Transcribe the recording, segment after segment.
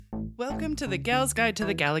Welcome to the Gals Guide to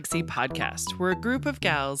the Galaxy podcast, where a group of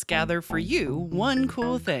gals gather for you one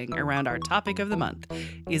cool thing around our topic of the month.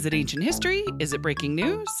 Is it ancient history? Is it breaking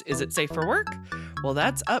news? Is it safe for work? Well,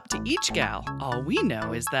 that's up to each gal. All we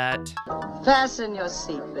know is that... Fasten your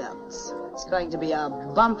seatbelts. It's going to be a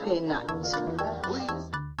bumpy night.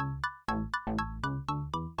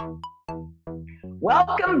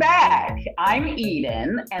 Welcome back. I'm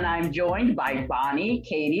Eden, and I'm joined by Bonnie,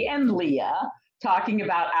 Katie, and Leah, talking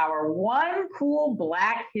about our one cool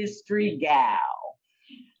Black history gal.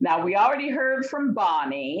 Now, we already heard from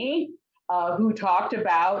Bonnie, who talked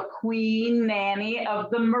about Queen Nanny of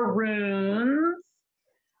the Maroons,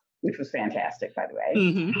 which was fantastic, by the way.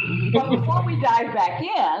 Mm-hmm. But before we dive back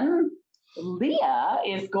in, Leah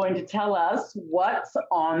is going to tell us what's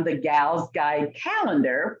on the Gals Guide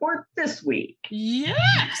calendar for this week.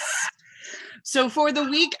 Yes! So for the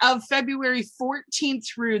week of February 14th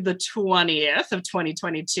through the 20th of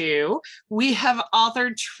 2022, we have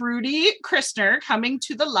author Trudy Christner coming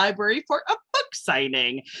to the library for a book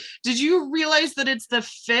signing. Did you realize that it's the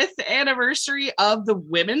 5th anniversary of the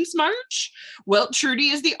Women's March? Well, Trudy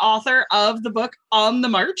is the author of the book On the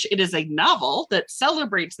March. It is a novel that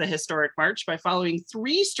celebrates the historic march by following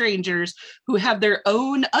 3 strangers who have their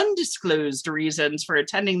own undisclosed reasons for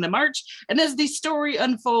attending the march. And as the story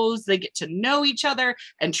unfolds, they get to know each other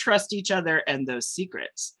and trust each other, and those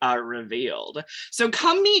secrets are revealed. So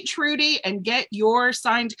come meet Trudy and get your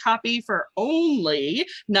signed copy for only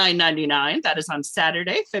 $9.99. That is on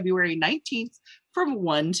Saturday, February 19th from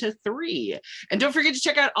 1 to 3. And don't forget to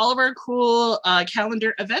check out all of our cool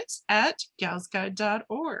calendar events at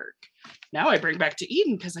galsguide.org. Now I bring back to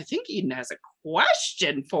Eden because I think Eden has a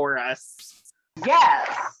question for us. Yes.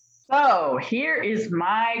 So here is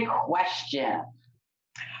my question.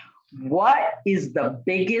 What is the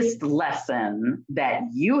biggest lesson that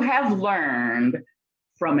you have learned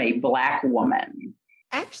from a Black woman?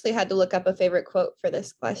 I actually had to look up a favorite quote for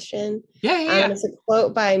this question. Yeah. It's a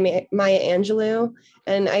quote by Maya Angelou.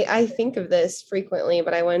 And I think of this frequently,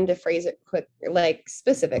 but I wanted to phrase it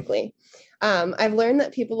specifically. I've learned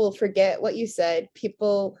that people will forget what you said.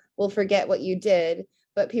 People will forget what you did,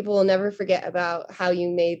 but people will never forget about how you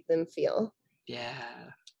made them feel. Yeah.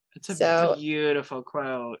 It's a beautiful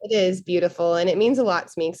quote. It is beautiful. And it means a lot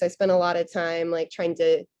to me because I spent a lot of time trying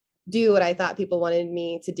to do what I thought people wanted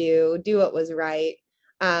me to do what was right.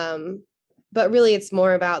 But really it's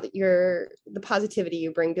more about the positivity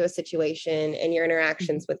you bring to a situation and your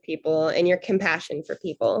interactions with people and your compassion for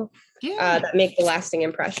people that make a lasting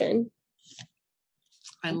impression.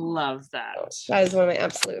 I love that. That is one of my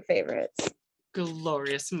absolute favorites.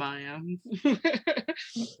 Glorious Maya.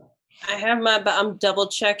 I have but I'm double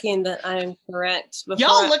checking that I'm correct.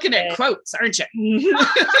 Y'all looking at quotes, aren't you?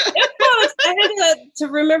 I had to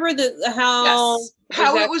remember how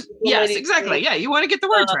it was. Yes, exactly. Yeah, you want to get the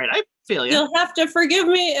words right. I feel you. You'll have to forgive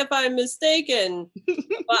me if I'm mistaken.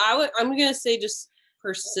 But I'm going to say just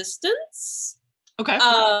persistence. Okay.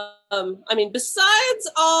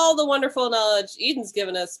 Besides all the wonderful knowledge Eden's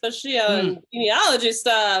given us, especially on genealogy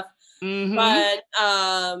stuff. Mm-hmm. But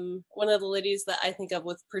one of the ladies that I think of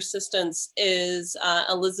with persistence is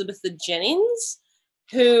Elizabeth Jennings,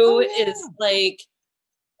 who is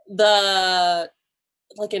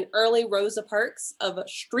an early Rosa Parks of a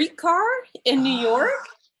streetcar in New York.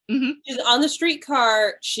 Mm-hmm. She's on the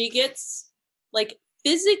streetcar. She gets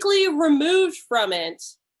physically removed from it,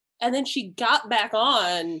 and then she got back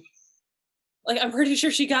on. I'm pretty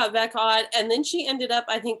sure she got back on, and then she ended up,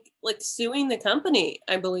 I think, suing the company,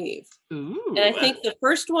 I believe. Ooh. And I think the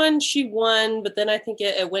first one she won, but then I think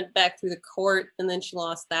it went back through the court, and then she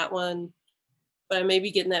lost that one. But I may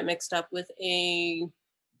be getting that mixed up with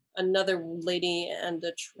another lady and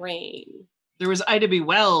a train. There was Ida B.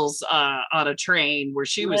 Wells on a train where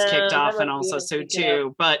she was kicked off and also sued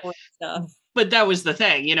too. But that was the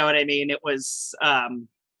thing, you know what I mean? It was...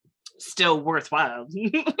 still worthwhile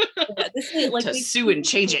to sue and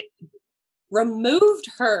change it. Removed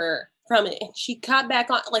her from it, and she got back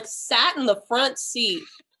on, sat in the front seat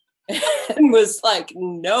and was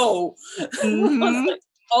no. Mm-hmm. I was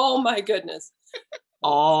oh my goodness.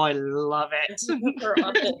 Oh, I love it.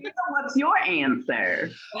 What's your answer?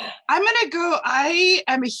 I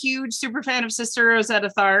am a huge super fan of Sister Rosetta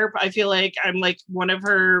Tharpe. I feel like I'm one of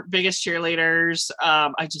her biggest cheerleaders. I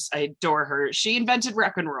adore her. She invented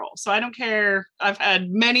rock and roll. So I don't care. I've had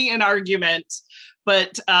many an argument,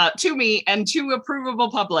 but to me and to a provable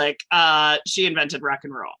public, she invented rock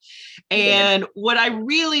and roll. And what I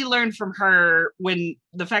really learned from her, when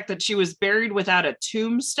the fact that she was buried without a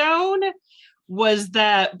tombstone, was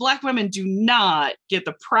that Black women do not get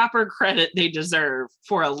the proper credit they deserve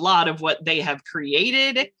for a lot of what they have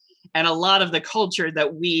created and a lot of the culture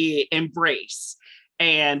that we embrace.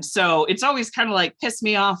 And so it's always kind of like piss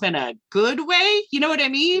me off in a good way. You know what I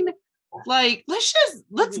mean? Like,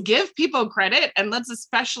 let's give people credit, and let's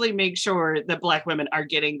especially make sure that Black women are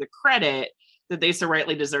getting the credit that they so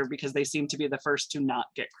rightly deserve, because they seem to be the first to not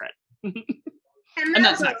get credit. And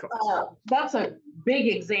that's not cool. That's a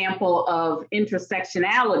big example of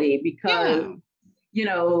intersectionality, because you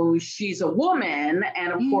know, she's a woman,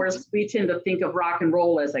 and of course we tend to think of rock and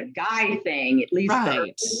roll as a guy thing, at least for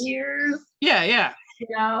years. Yeah. You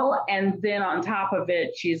know, and then on top of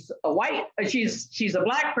it, she's a Black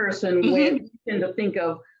person, when we tend to think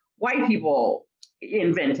of white people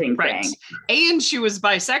inventing things. And she was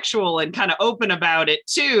bisexual and kind of open about it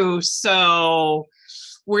too. So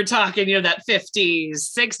we're talking, you know, that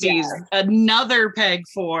 50s, 60s, another peg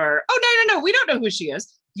for, oh, no, we don't know who she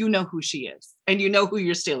is. You know who she is, and you know who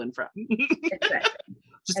you're stealing from. Exactly.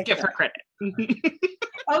 Just give her credit.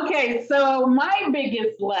 Okay, so my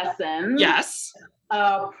biggest lesson. Yes.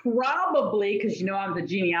 Probably, because you know I'm the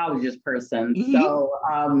genealogist person. So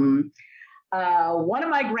one of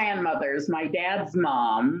my grandmothers, my dad's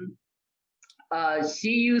mom,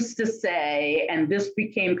 she used to say, and this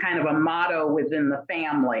became kind of a motto within the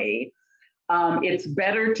family, it's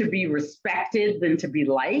better to be respected than to be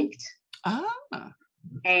liked.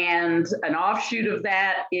 And an offshoot of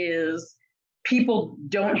that is people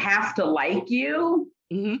don't have to like you,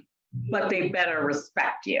 but they better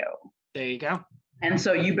respect you. There you go. And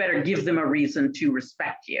so you better give them a reason to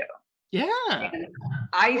respect you. Yeah. And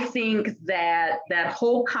I think that that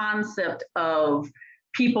whole concept of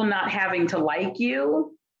people not having to like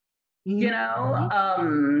you, you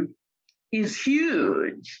know, is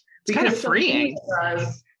huge. It's kind of freeing.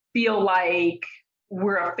 Us feel like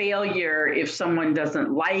we're a failure if someone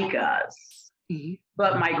doesn't like us.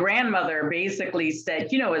 But my grandmother basically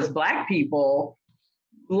said, you know, as Black people,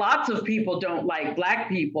 lots of people don't like Black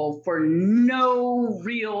people for no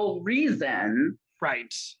real reason.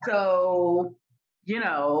 Right. So, you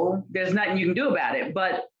know, there's nothing you can do about it.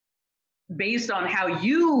 But based on how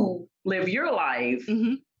you live your life,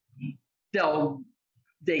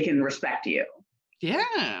 they can respect you.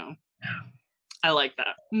 Yeah. I like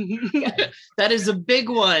that. That is a big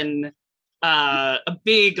one. A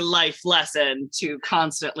big life lesson to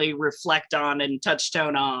constantly reflect on and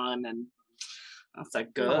touchstone on. And that's a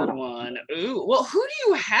good one. Ooh, well, who do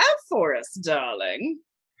you have for us, darling?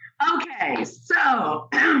 Okay, so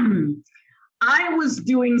I was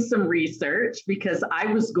doing some research because I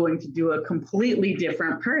was going to do a completely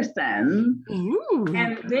different person.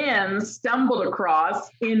 And then stumbled across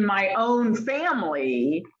in my own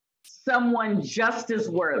family someone just as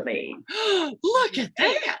worthy. Look at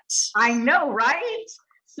that. I know, right?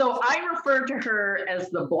 So I refer to her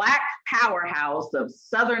as the Black powerhouse of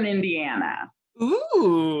Southern Indiana.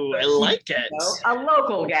 Ooh, I like it. A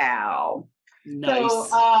local gal. Nice. So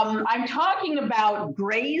I'm talking about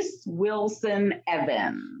Grace Wilson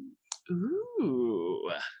Evans.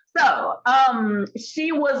 Ooh. So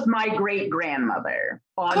she was my great grandmother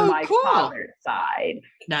on my father's side.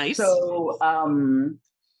 Nice. So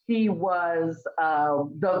she was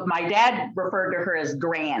my dad referred to her as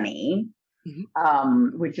Granny,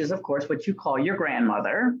 which is of course what you call your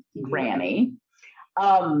grandmother, Granny.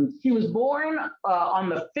 She was born on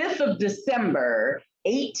the 5th of December,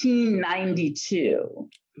 1892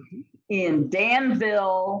 in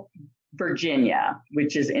Danville, Virginia,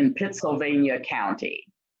 which is in Pittsylvania County.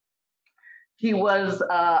 She was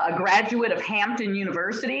a graduate of Hampton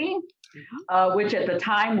University, which at the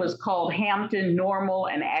time was called Hampton Normal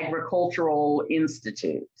and Agricultural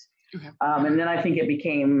Institute. And then I think it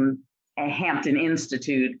became a Hampton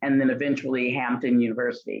Institute, and then eventually Hampton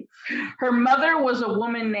University. Her mother was a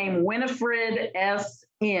woman named Winifred S.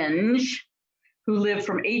 Inge, who lived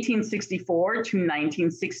from 1864 to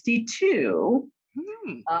 1962.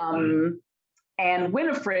 And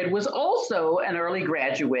Winifred was also an early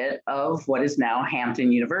graduate of what is now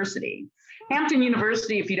Hampton University. Hampton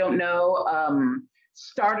University, if you don't know,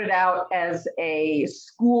 started out as a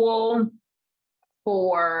school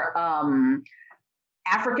for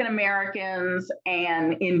African Americans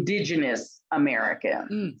and Indigenous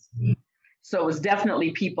Americans. So it was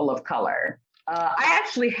definitely people of color. I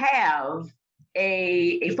actually have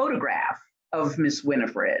a photograph of Miss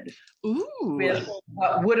Winifred with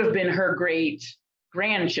what would have been her great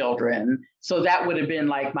grandchildren. So that would have been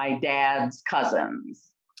like my dad's cousins,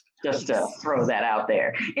 just to throw that out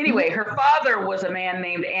there. Anyway, her father was a man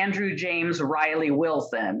named Andrew James Riley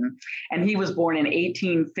Wilson, and he was born in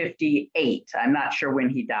 1858. I'm not sure when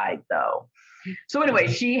he died though. So anyway,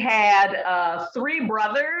 she had 3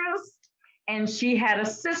 brothers, and she had a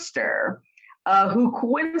sister who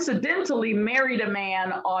coincidentally married a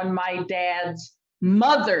man on my dad's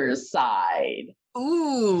mother's side.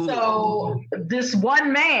 Ooh. So this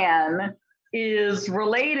one man is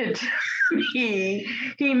related to me.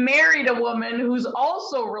 He married a woman who's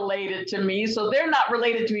also related to me. So they're not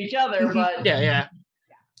related to each other, but yeah.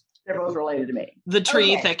 They're both related to me. The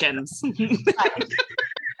tree thickens. Right.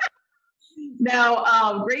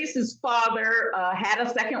 Now, Grace's father had a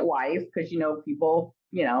second wife because, people,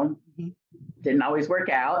 didn't always work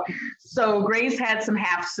out. So Grace had some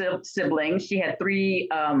half siblings. She had 3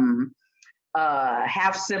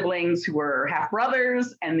 half siblings who were half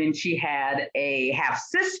brothers. And then she had a half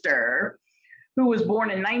sister who was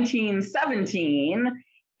born in 1917.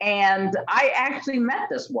 And I actually met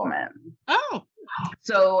this woman. Oh.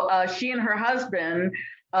 So she and her husband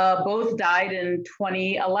both died in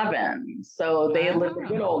 2011. So they lived a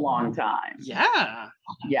good old long time. Yeah.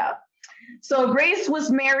 Yeah. So Grace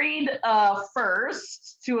was married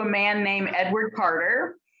first to a man named Edward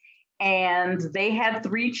Carter, and they had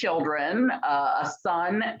 3 children, a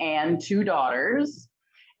son and 2 daughters.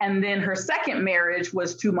 And then her second marriage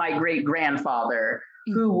was to my great-grandfather,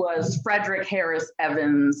 who was Frederick Harris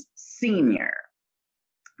Evans Sr.,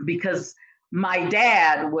 because my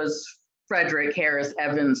dad was Frederick Harris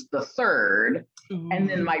Evans III, and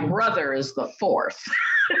then my brother is the 4th.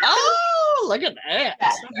 Oh, look at that.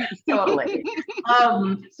 Yeah, totally.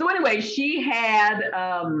 So anyway, she had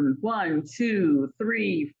 1, 2,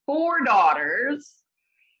 3, 4 daughters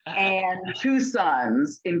and 2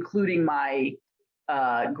 sons, including my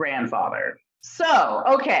grandfather. So,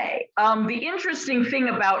 okay. The interesting thing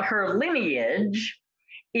about her lineage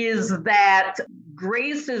is that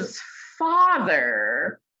Grace's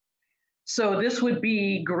father, so this would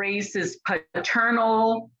be Grace's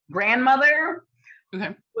paternal grandmother,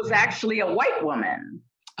 was actually a white woman.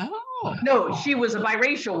 Oh. No, she was a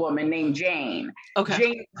biracial woman named Jane. Okay.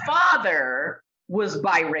 Jane's father was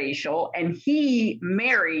biracial, and he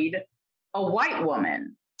married a white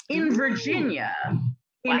woman in Virginia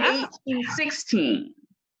in 1816.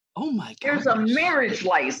 Oh my God. There's a marriage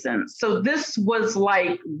license. So this was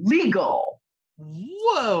like legal.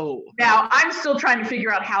 Whoa. Now, I'm still trying to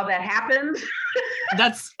figure out how that happened.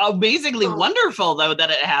 That's amazingly wonderful, though, that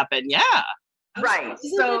it happened. Yeah. Right.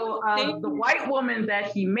 So the white woman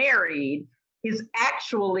that he married is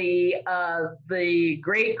actually the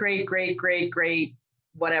great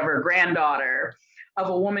whatever granddaughter of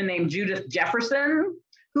a woman named Judith Jefferson,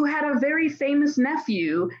 who had a very famous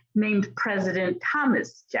nephew named President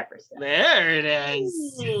Thomas Jefferson. There it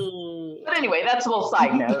is. But anyway, that's a little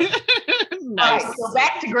side note. Nice. All right, so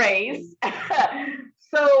back to Grace.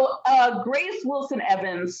 So Grace Wilson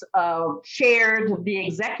Evans chaired the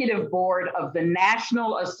executive board of the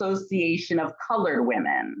National Association of Colored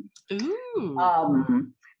Women. Ooh.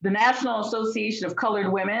 The National Association of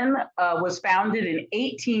Colored Women was founded in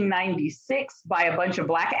 1896 by a bunch of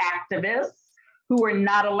Black activists who were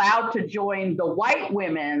not allowed to join the white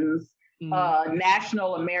women's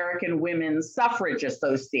National American Women's Suffrage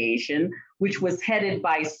Association, which was headed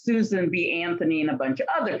by Susan B. Anthony and a bunch of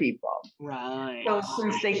other people. Right. So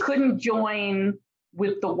since they couldn't join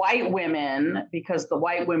with the white women because the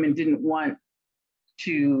white women didn't want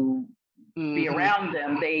to be around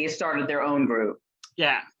them, they started their own group.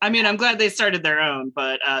 Yeah. I mean, I'm glad they started their own,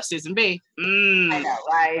 but Susan B. I know,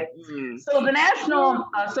 right? So the National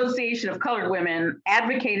Association of Colored Women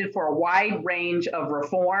advocated for a wide range of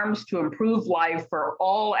reforms to improve life for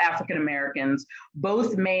all African Americans,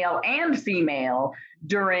 both male and female,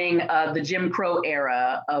 during the Jim Crow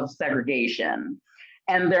era of segregation.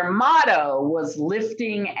 And their motto was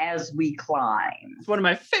lifting as we climb. It's one of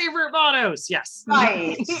my favorite mottos. Yes.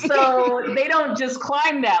 Right. So they don't just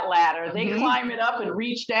climb that ladder. They climb it up and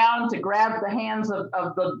reach down to grab the hands of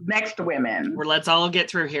the next women. Well, let's all get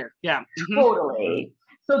through here. Yeah. Totally.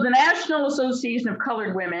 So the National Association of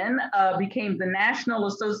Colored Women became the National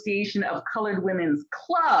Association of Colored Women's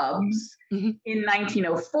Clubs in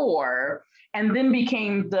 1904. And then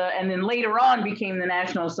later on became the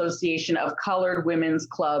National Association of Colored Women's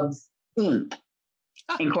Clubs, Inc.,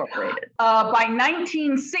 Incorporated. By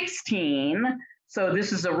 1916, so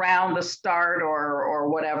this is around the start or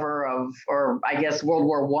whatever or I guess World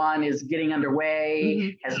War I is getting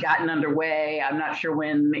underway, has gotten underway. I'm not sure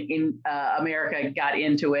when America got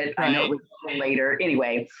into it. Right. I know it was later.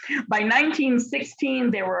 Anyway, by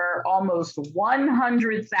 1916, there were almost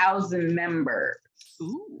 100,000 members.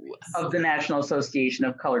 Ooh. Of the National Association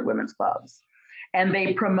of Colored Women's Clubs. And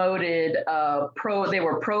they promoted they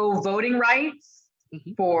were pro voting rights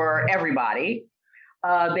for everybody.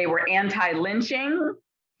 They were anti-lynching,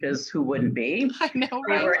 because who wouldn't be? I know,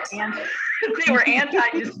 They right? they were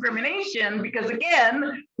anti-discrimination, because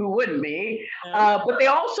again, who wouldn't be? But they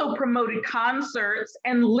also promoted concerts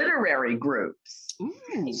and literary groups.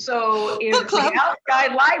 Ooh. So if Book club. the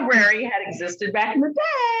Outside Library had existed back in the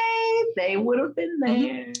day, they would have been there.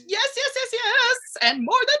 Yes, yes, yes, yes. And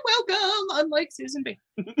more than welcome, unlike Susan B.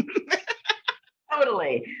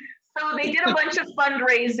 Totally. So they did a bunch of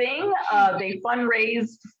fundraising. They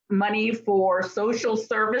fundraised money for social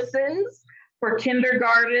services, for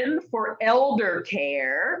kindergarten, for elder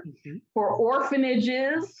care, for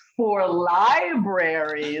orphanages, for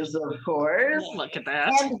libraries, of course, Look at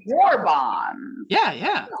that. and war bonds. Yeah,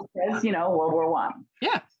 yeah. Because, World War I.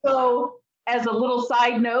 Yeah. So as a little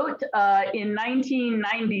side note, in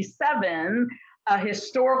 1997, a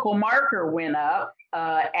historical marker went up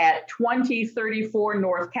at 2034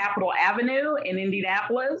 North Capitol Avenue in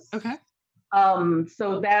Indianapolis. Okay.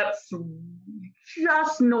 So that's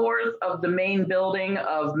just north of the main building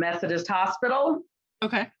of Methodist Hospital.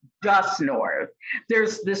 Okay. Just north.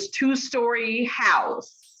 There's this 2-story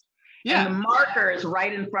house. Yeah. And the marker is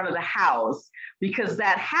right in front of the house, because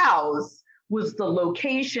that house was the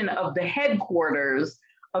location of the headquarters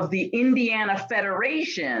of the Indiana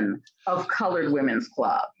Federation of Colored Women's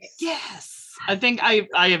Clubs. Yes. I think I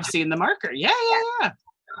have seen the marker. Yeah.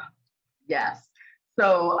 Yes.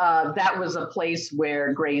 So that was a place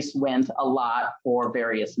where Grace went a lot for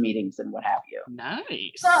various meetings and what have you.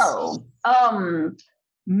 Nice. So,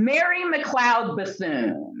 Mary McLeod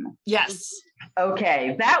Bethune. Yes.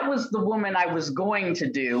 Okay, that was the woman I was going to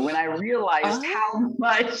do when I realized how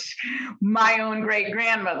much my own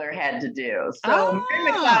great-grandmother had to do. So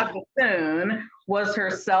Mary McLeod Bethune was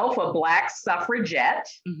herself a Black suffragette.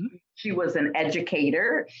 Mm-hmm. She was an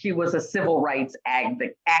educator. She was a civil rights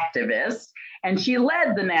activist, and she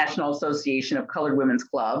led the National Association of Colored Women's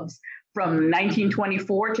Clubs from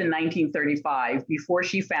 1924 to 1935 before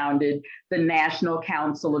she founded the National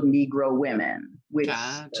Council of Negro Women, which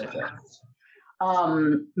Gotcha.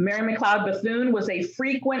 Mary McLeod Bethune was a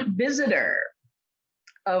frequent visitor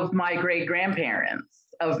of my great-grandparents,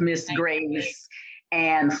 of Miss Grace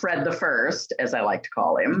and Fred the First, as I like to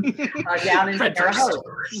call him, down in Terre Haute.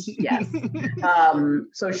 Yes.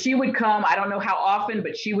 So she would come, I don't know how often,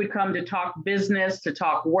 but she would come to talk business, to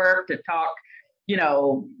talk work, to talk,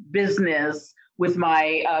 business with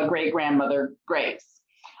my great-grandmother, Grace.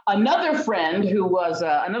 Another friend who was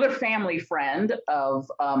another family friend of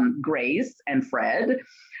Grace and Fred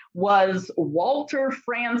was Walter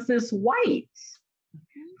Francis White,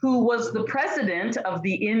 who was the president of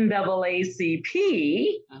the NAACP,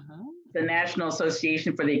 the National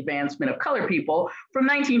Association for the Advancement of Colored People, from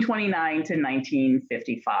 1929 to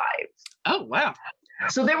 1955. Oh, wow.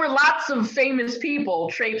 So there were lots of famous people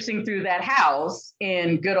traipsing through that house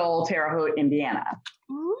in good old Terre Haute, Indiana.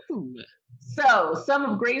 Ooh. So some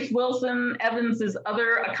of Grace Wilson Evans's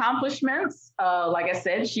other accomplishments, like I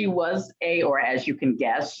said, she was or as you can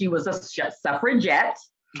guess, she was a suffragette.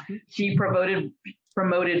 Mm-hmm. She promoted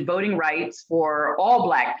voting rights for all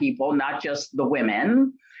Black people, not just the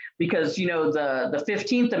women, because, the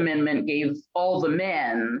 15th Amendment gave all the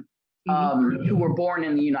men who were born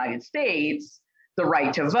in the United States the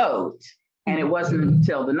right to vote. And it wasn't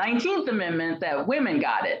until the 19th Amendment that women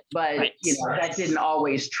got it. But, that didn't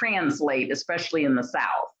always translate, especially in the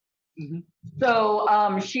South. Mm-hmm.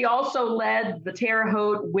 So she also led the Terre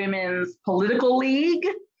Haute Women's Political League,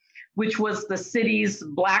 which was the city's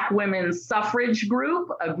Black women's suffrage group,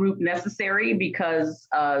 a group necessary because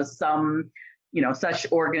some,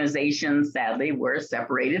 such organizations, sadly, were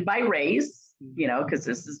separated by race, because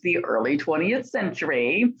this is the early 20th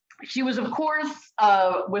century. She was, of course,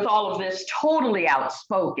 with all of this, totally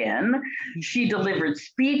outspoken. She delivered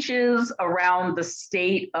speeches around the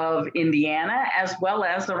state of Indiana as well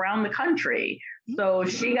as around the country. So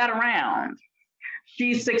she got around.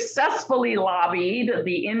 She successfully lobbied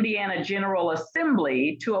the Indiana General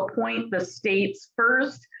Assembly to appoint the state's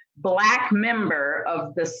first Black member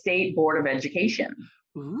of the State Board of Education.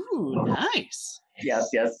 Ooh, nice. Yes,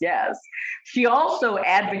 yes, yes. She also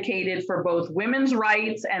advocated for both women's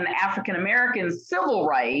rights and African-American civil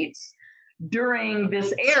rights during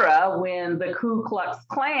this era when the Ku Klux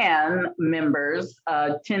Klan members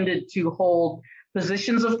tended to hold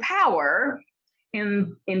positions of power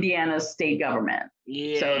in Indiana's state government.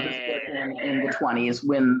 Yeah. So this was in the 20s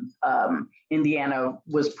when Indiana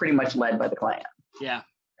was pretty much led by the Klan. Yeah.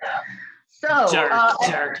 So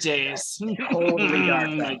dark days. Totally dark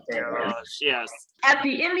days. Gosh, yes. At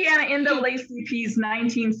the Indiana NAACP's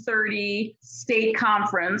 1930 state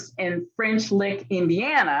conference in French Lick,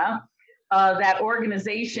 Indiana, that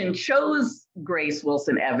organization chose Grace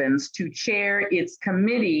Wilson Evans to chair its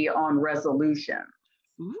committee on resolution.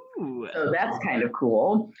 Ooh. So that's kind of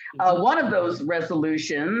cool. One of those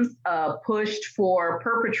resolutions pushed for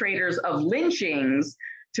perpetrators of lynchings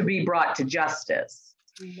to be brought to justice.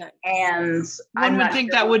 Nice. And One would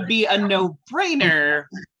think that would be a no-brainer.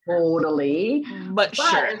 Totally. But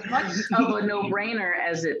sure. As much of a no-brainer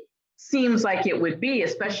as it seems like it would be,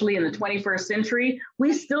 especially in the 21st century,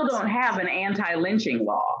 we still don't have an anti-lynching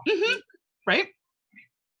law. Mm-hmm. Right?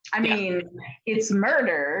 I mean, it's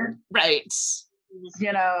murder. Right.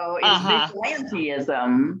 You know, it's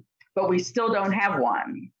vigilantism, but we still don't have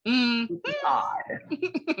one. It's odd.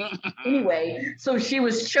 Anyway, so she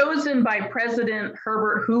was chosen by President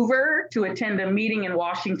Herbert Hoover to attend a meeting in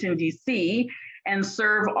Washington, D.C., and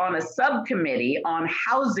serve on a subcommittee on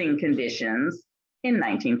housing conditions in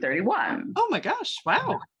 1931. Oh my gosh,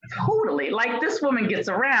 wow. Totally. Like, this woman gets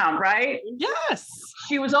around, right? Yes.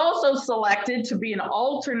 She was also selected to be an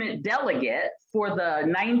alternate delegate for the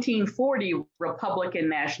 1940 Republican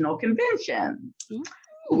National Convention,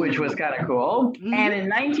 which was kind of cool. And in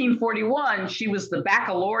 1941, she was the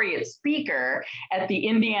baccalaureate speaker at the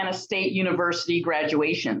Indiana State University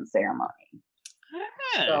graduation ceremony.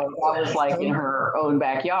 So that was like in her own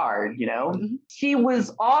backyard, you know. She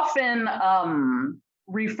was often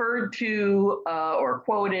referred to or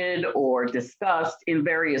quoted or discussed in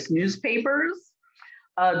various newspapers.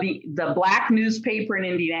 The Black newspaper in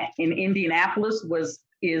Indianapolis was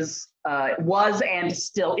and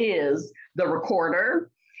still is the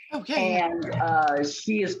Recorder. Okay. And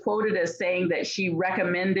she is quoted as saying that she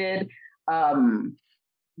recommended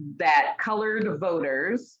that colored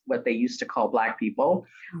voters, what they used to call Black people,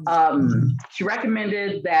 she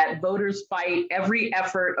recommended that voters fight every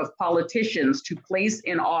effort of politicians to place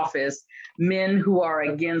in office men who are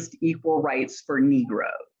against equal rights for Negroes,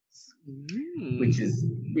 which is,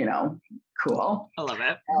 you know, cool. I love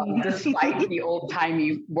it. Despite the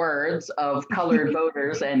old-timey words of colored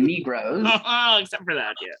voters and Negroes. Except for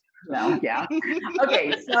that, yeah. Well, yeah.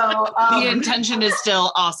 Okay, so the intention is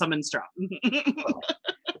still awesome and strong.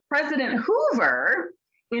 President Hoover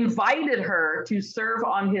invited her to serve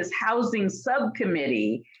on his housing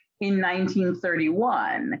subcommittee in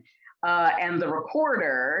 1931. And the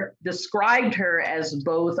Recorder described her as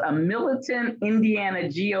both a militant Indiana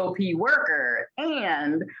GOP worker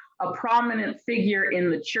and a prominent figure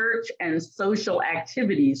in the church and social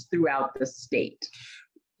activities throughout the state.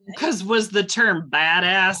 Because was the term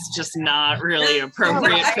badass just not really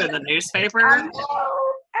appropriate for the newspaper?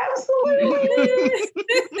 Absolutely.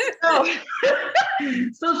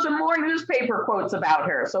 So some more newspaper quotes about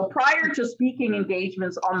her. So prior to speaking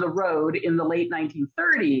engagements on the road in the late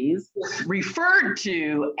 1930s, referred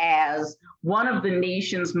to as one of the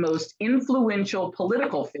nation's most influential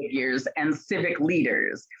political figures and civic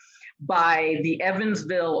leaders by the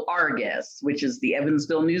Evansville Argus, which is the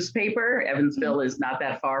Evansville newspaper. Evansville is not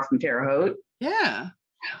that far from Terre Haute. Yeah.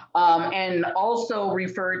 And also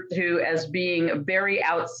referred to as being very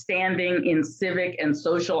outstanding in civic and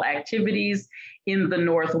social activities in the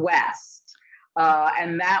Northwest.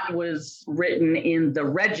 And that was written in the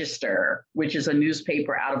Register, which is a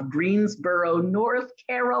newspaper out of Greensboro, North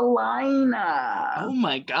Carolina. Oh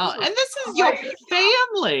my God. And this is your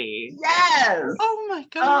family. Yes. Oh my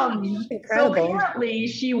God. So apparently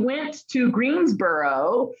she went to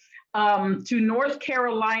Greensboro, to North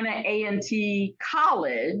Carolina A&T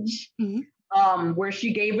College, where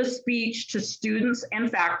she gave a speech to students and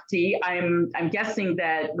faculty. I'm guessing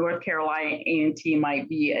that North Carolina A&T might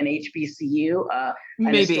be an HBCU,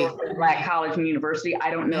 maybe Black college and university. I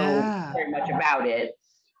don't know very much about it.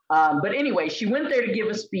 But anyway, she went there to give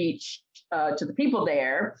a speech to the people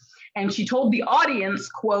there. And she told the audience,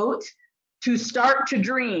 quote, to start to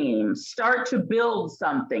dream, start to build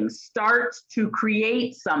something, start to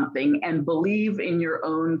create something, and believe in your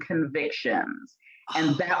own convictions.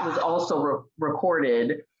 And that was also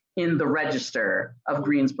recorded in the Register of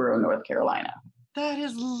Greensboro, North Carolina. That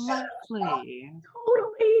is lovely.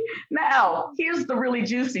 Totally. Now, here's the really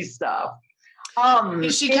juicy stuff.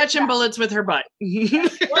 Is she catching bullets with her butt?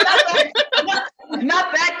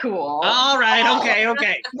 Not that cool. All right.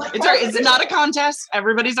 Okay. It's all right. It's not a contest.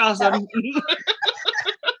 Everybody's awesome.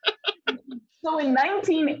 So in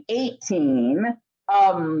 1918,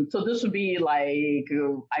 so this would be like,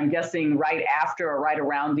 I'm guessing right after or right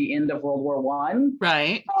around the end of World War I.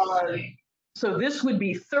 Right. So this would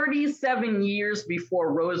be 37 years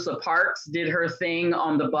before Rosa Parks did her thing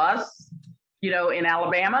on the bus, you know, in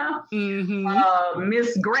Alabama.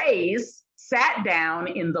 Miss Grace sat down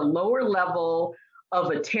in the lower level of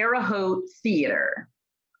a Terre Haute theater.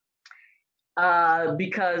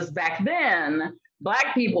 because back then,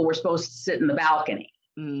 Black people were supposed to sit in the balcony.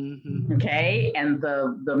 Mm-hmm. Okay, and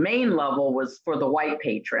the main level was for the white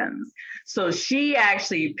patrons. So she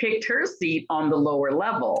actually picked her seat on the lower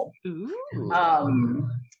level.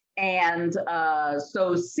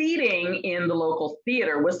 So seating in the local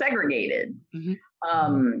theater was segregated.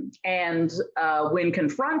 When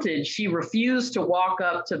confronted, she refused to walk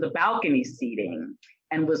up to the balcony seating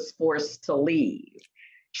and was forced to leave.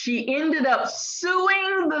 She ended up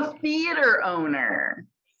suing the theater owner.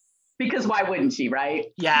 Because why wouldn't she,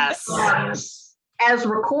 right? Yes. As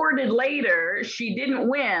recorded later, she didn't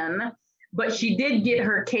win, but she did get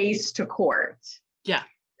her case to court. Yeah.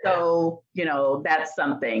 So, that's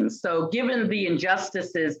something. So given the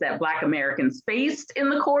injustices that Black Americans faced in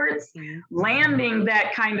the courts, landing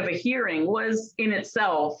that kind of a hearing was in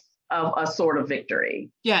itself a sort of victory.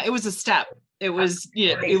 Yeah, it was a step. It was,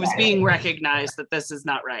 it was being recognized that this is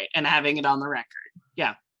not right and having it on the record.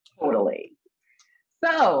 Yeah. Totally.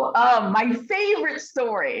 So, my favorite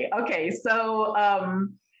story. Okay, so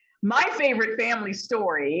my favorite family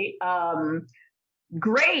story,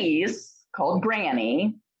 Grace, called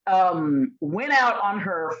Granny, went out on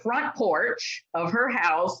her front porch of her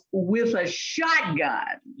house with a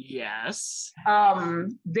shotgun. Yes.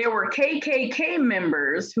 There were KKK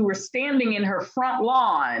members who were standing in her front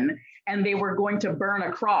lawn, and they were going to burn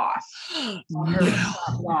a cross on her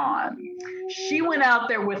front lawn. She went out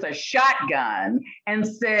there with a shotgun and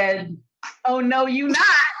said, "Oh, no, you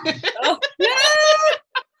not."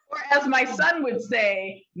 Or as my son would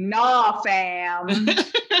say, "Nah, fam."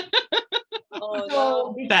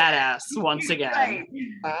 So, badass once again. Right.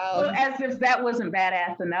 Wow. So as if that wasn't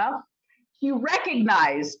badass enough, she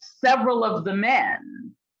recognized several of the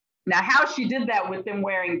men. Now, how she did that with them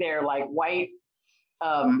wearing their white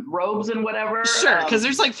robes and whatever. Sure, because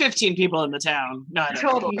there's 15 people in the town. No,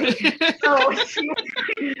 totally.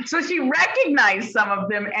 So she recognized some of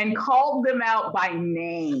them and called them out by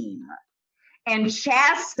name and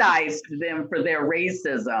chastised them for their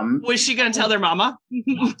racism. Was she going to tell their mama?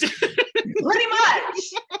 Pretty much.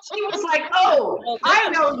 She was like, "Oh, I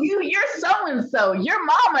know you. You're so-and-so. Your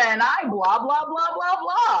mama and I, blah, blah, blah, blah,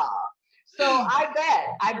 blah." So I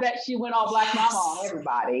bet she went all Black mama on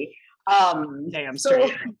everybody. Damn so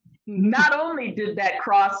straight. Not only did that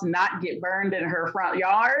cross not get burned in her front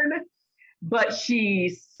yard, but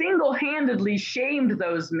she single-handedly shamed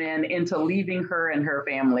those men into leaving her and her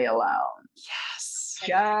family alone. Yes.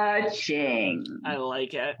 Cha-ching. I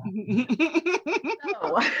like it.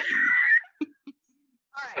 All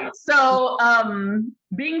right. So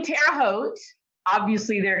being Terre Haute,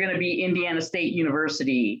 obviously they're going to be Indiana State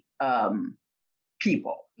University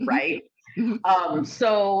people, right?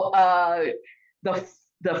 So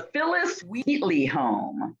the Phyllis Wheatley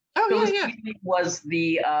home. Oh, Phyllis yeah. Wheatley was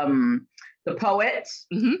the poet.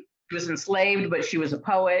 She was enslaved, but she was a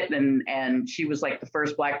poet, and she was the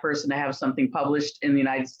first Black person to have something published in the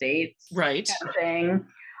United States. Right. Kind of thing.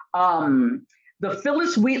 The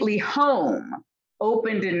Phyllis Wheatley home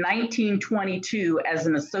opened in 1922 as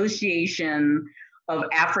an association of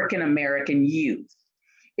African American youth.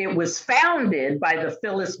 It was founded by the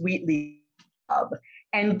Phyllis Wheatley Club.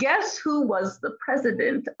 And guess who was the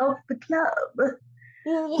president of the club?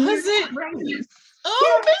 Was it? Grace.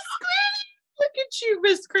 Oh, Miss Grace! Look at you,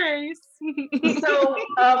 Miss Grace. So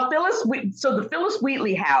the Phyllis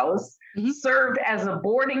Wheatley House served as a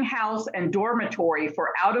boarding house and dormitory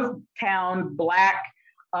for out-of-town Black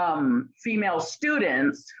female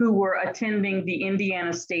students who were attending the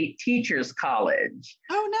Indiana State Teachers College.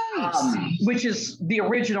 Oh, nice. Which is the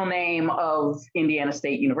original name of Indiana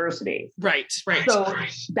State University. Right. So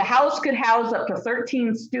the house could house up to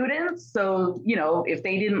 13 students. So, if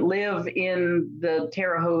they didn't live in the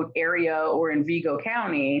Terre Haute area or in Vigo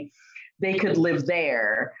County, they could live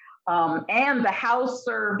there. And the house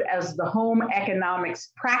served as the home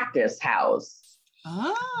economics practice house.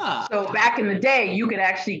 Ah. So back in the day, you could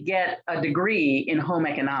actually get a degree in home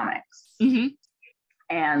economics.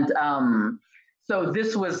 And so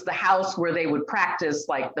this was the house where they would practice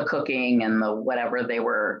the cooking and the whatever they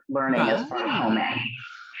were learning as part of home ec.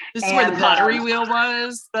 This is where the pottery wheel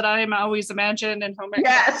was that I'm always imagined in home ec.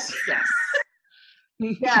 Yes.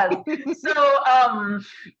 Yes. So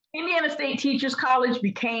Indiana State Teachers College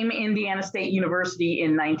became Indiana State University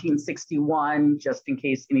in 1961, just in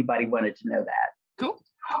case anybody wanted to know that. Cool.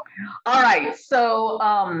 All right. So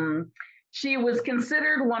she was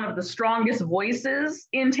considered one of the strongest voices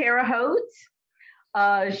in Terre Haute.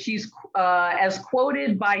 She's as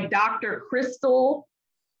quoted by Dr. Crystal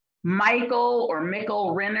Michael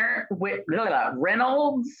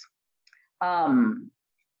Reynolds,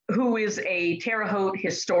 who is a Terre Haute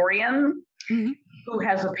historian. who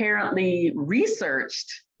has apparently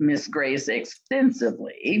researched Miss Grace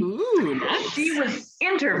extensively. Ooh, nice. She was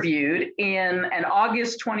interviewed in an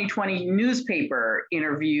August 2020 newspaper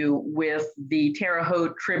interview with the Terre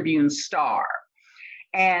Haute Tribune-Star.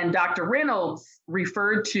 And Dr. Reynolds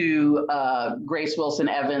referred to Grace Wilson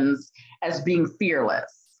Evans as being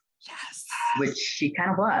fearless. Yes. Which she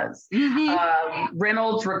kind of was. Mm-hmm.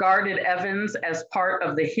 Reynolds regarded Evans as part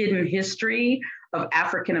of the hidden history of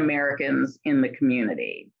African Americans in the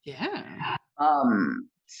community. Yeah. And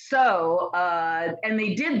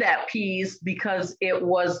they did that piece because it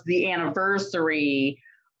was the anniversary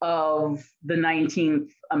of the 19th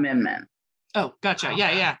Amendment. Oh, gotcha.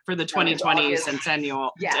 Yeah. For the 2020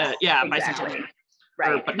 centennial. Yes, exactly. Bicentennial.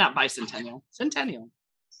 Right. But not bicentennial. Centennial.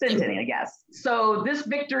 Centennial, yes. So this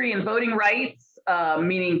victory in voting rights,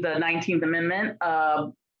 meaning the 19th Amendment,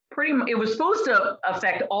 it was supposed to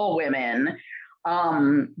affect all women.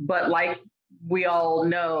 But like we all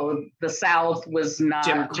know, the South was not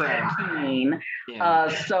Jim Crow. keen. Yeah.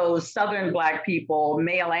 So Southern Black people,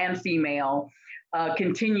 male and female,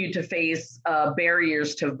 continued to face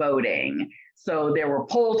barriers to voting. So there were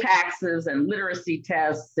poll taxes and literacy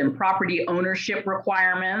tests and property ownership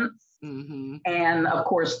requirements. Mm-hmm. And of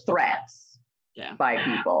course, threats by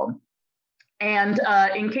people. And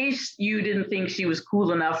in case you didn't think she was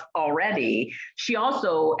cool enough already, she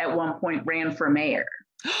also at one point ran for mayor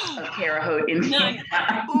of Terre Haute, Indiana.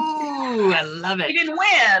 Ooh, I love it. She didn't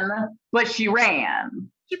win, but she ran.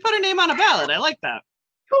 She put her name on a ballot. I like that.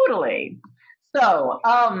 Totally. So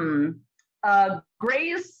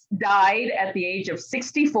Grace died at the age of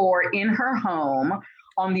 64 in her home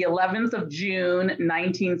on the 11th of June,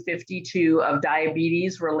 1952, of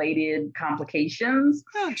diabetes-related complications.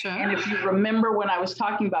 Gotcha. And if you remember when I was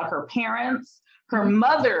talking about her parents, her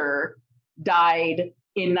mother died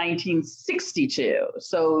in 1962.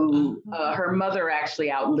 So her mother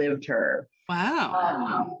actually outlived her.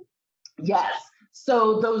 Wow. Yes.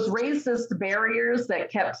 So those racist barriers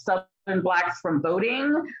that kept Southern Blacks from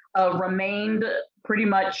voting remained pretty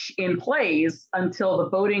much in place until the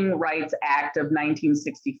Voting Rights Act of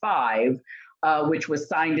 1965, which was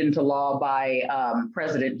signed into law by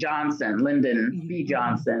President Johnson, Lyndon B.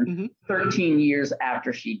 Johnson, 13 years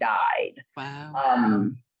after she died.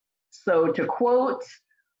 Wow. So to quote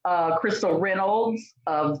Crystal Reynolds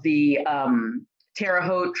of the Terre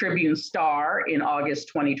Haute Tribune-Star in August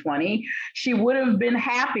 2020, she would have been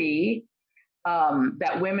happy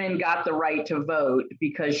that women got the right to vote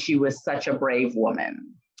because she was such a brave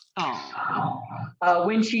woman.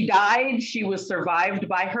 When she died, she was survived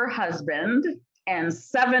by her husband and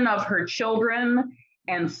 7 of her children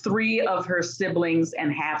and 3 of her siblings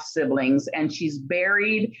and half-siblings, and she's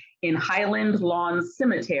buried in Highland Lawn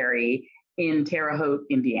Cemetery in Terre Haute,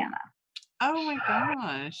 Indiana. Oh my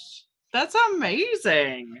gosh. That's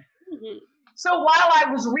amazing. So while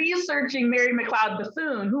I was researching Mary McLeod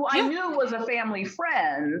Bethune, who I knew was a family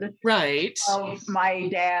friend of my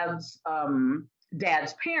dad's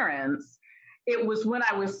parents, it was when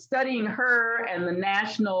I was studying her and the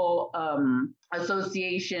National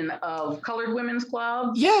Association of Colored Women's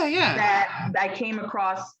Clubs that I came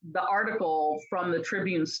across the article from the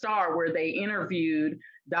Tribune-Star where they interviewed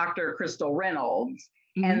Dr. Crystal Reynolds.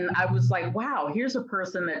 And I was like, wow, here's a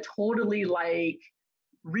person that totally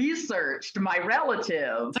researched my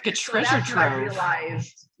relative. It's like a treasure trove.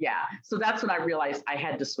 So that's when I realized I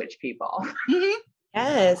had to switch people.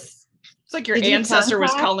 Yes. It's like your ancestor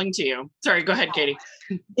was calling to you. Sorry, go ahead, Katie.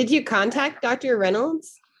 Did you contact Dr.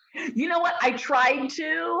 Reynolds? You know what? I tried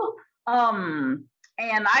to.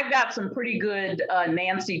 And I've got some pretty good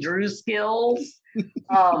Nancy Drew skills,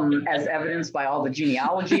 as evidenced by all the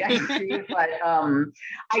genealogy I see. But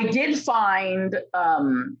I did find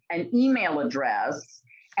an email address,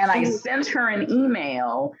 and I sent her an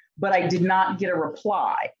email, but I did not get a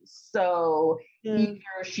reply. So either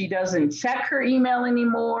she doesn't check her email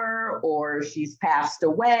anymore, or she's passed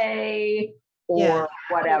away, or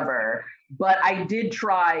whatever. But I did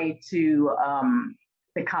try to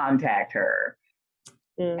contact her.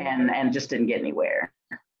 And just didn't get anywhere.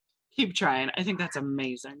 Keep trying. I think that's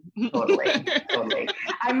amazing. Totally.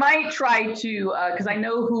 I might try to, because I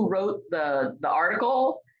know who wrote the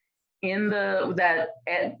article in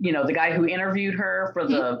the guy who interviewed her for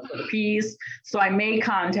the piece. So I may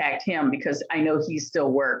contact him because I know he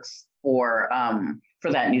still works for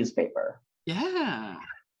that newspaper. Yeah,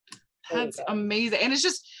 that's amazing, and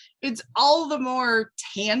it's all the more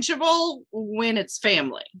tangible when it's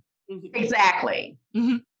family. Exactly.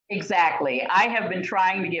 Exactly. I have been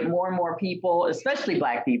trying to get more and more people, especially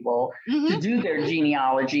Black people, to do their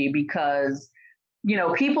genealogy because,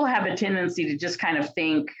 people have a tendency to just kind of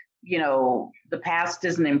think the past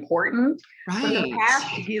isn't important. Right. But the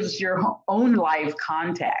past gives your own life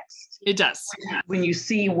context. It does. When you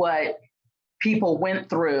see what people went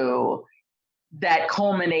through that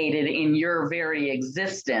culminated in your very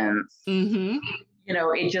existence, Mm-hmm.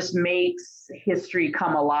 It just makes history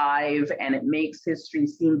come alive, and it makes history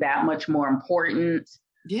seem that much more important.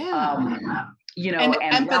 Yeah. And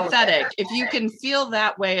empathetic. relevant. If you can feel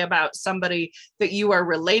that way about somebody that you are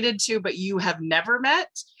related to, but you have never met,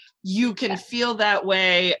 you can feel that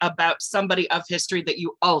way about somebody of history that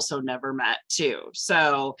you also never met too.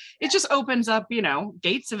 So it just opens up,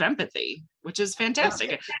 gates of empathy, which is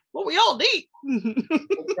fantastic. What we all need.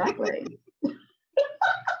 Exactly.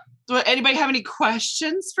 So anybody have any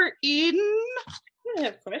questions for Eden? I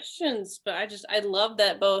have questions, but I love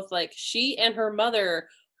that both like she and her mother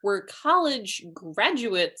were college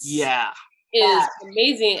graduates. Yeah. Is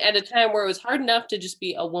amazing at a time where it was hard enough to just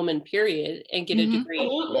be a woman, period, and get a degree.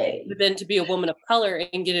 Absolutely. But then to be a woman of color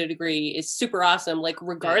and get a degree is super awesome, like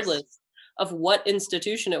regardless of what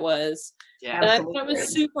institution it was. Yeah. And I thought it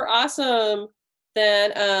was super awesome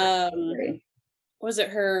that was it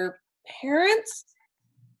her parents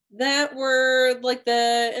that were like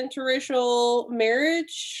the interracial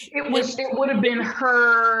marriage? It would have been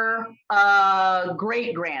her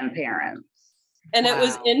great grandparents. And it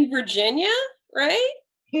was in Virginia, right?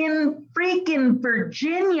 In freaking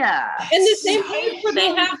Virginia. In the same place where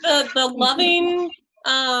they have the loving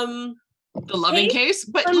the loving case,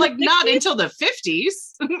 but like not until the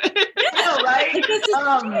 50s. Yeah, right?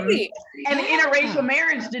 And Yeah. interracial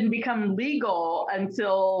marriage didn't become legal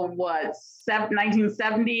until what,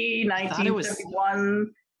 1970,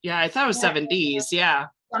 1971? Yeah, I thought it was 70s. Yeah.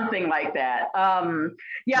 Something like that.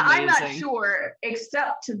 Yeah, I'm not sure,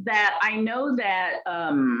 except that I know that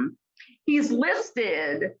he's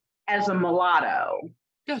listed as a mulatto.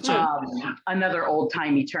 Gotcha. Another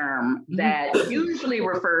old-timey term that usually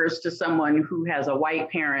refers to someone who has a white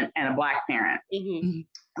parent and a black parent. Mm-hmm.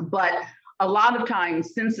 But a lot of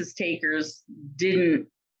times census takers they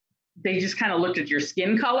just kind of looked at your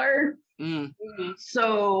skin color. Mm-hmm.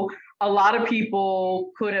 So a lot of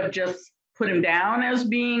people could have just put him down as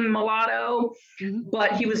being mulatto,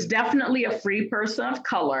 but he was definitely a free person of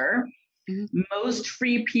color. Mm-hmm. Most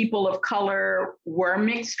free people of color were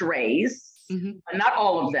mixed race. Mm-hmm. Not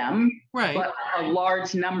all of them, right, but a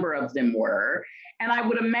large number of them were. And I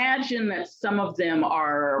would imagine that some of them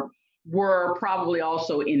were probably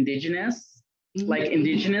also indigenous, like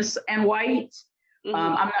indigenous and white. Mm-hmm.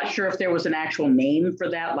 I'm not sure if there was an actual name for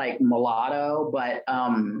that, like mulatto, but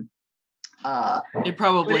it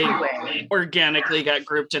probably organically got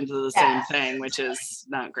grouped into the same thing, which is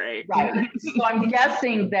not great. Right. So I'm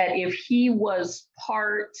guessing that if he was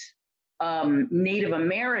part Native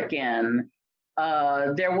American,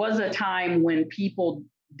 there was a time when people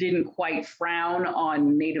didn't quite frown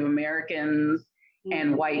on Native Americans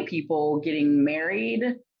and white people getting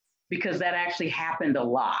married, because that actually happened a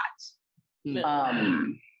lot.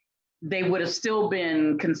 They would have still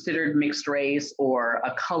been considered mixed race or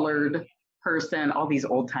a colored person, all these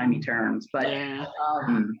old-timey terms, but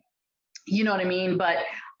you know what I mean? But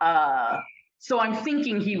so I'm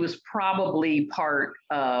thinking he was probably part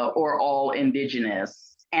or all indigenous.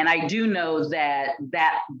 And I do know that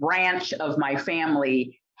that branch of my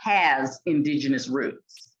family has indigenous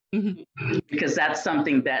roots, because that's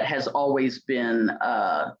something that has always been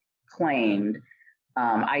claimed.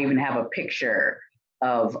 I even have a picture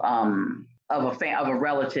of a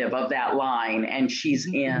relative of that line, and she's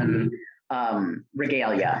in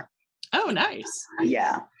regalia. Oh, nice.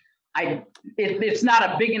 Yeah. It's not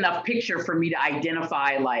a big enough picture for me to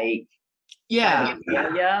identify like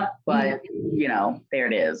regalia, but there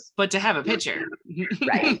it is. But to have a picture.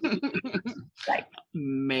 Right. Right.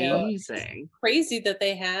 Amazing. Crazy that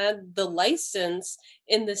they had the license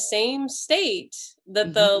in the same state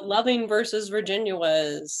that the Loving versus Virginia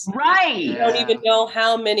was. Right. You don't even know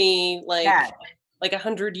how many, like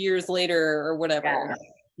 100 years later or whatever.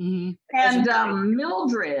 And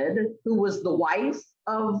Mildred, who was the wife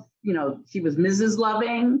of, she was Mrs.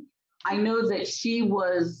 Loving. I know that she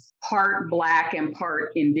was part Black and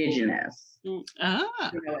part Indigenous.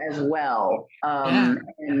 As well,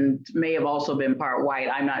 and may have also been part white.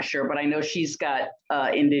 I'm not sure, but I know she's got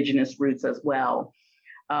indigenous roots as well.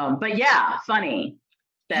 But yeah, funny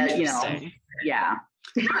that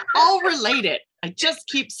all related. I just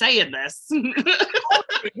keep saying this.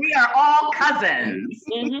 We are all cousins.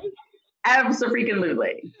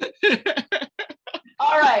 Absolutely.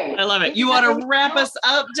 All right. I love it. You want to wrap us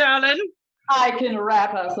up, darling? I can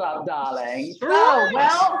wrap us up, darling. So,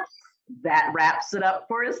 well, that wraps it up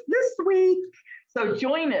for us this week. So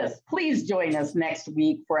please join us next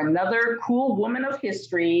week for another cool woman of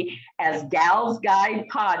history as Gals Guide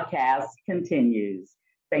podcast continues.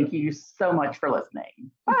 Thank you so much for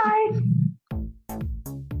listening. Bye.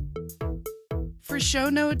 For show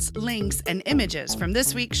notes, links, and images from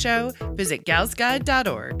this week's show, visit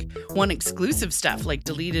galsguide.org. Want exclusive stuff like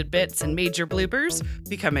deleted bits and major bloopers?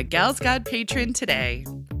 Become a Gals Guide patron today.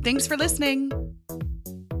 Thanks for listening.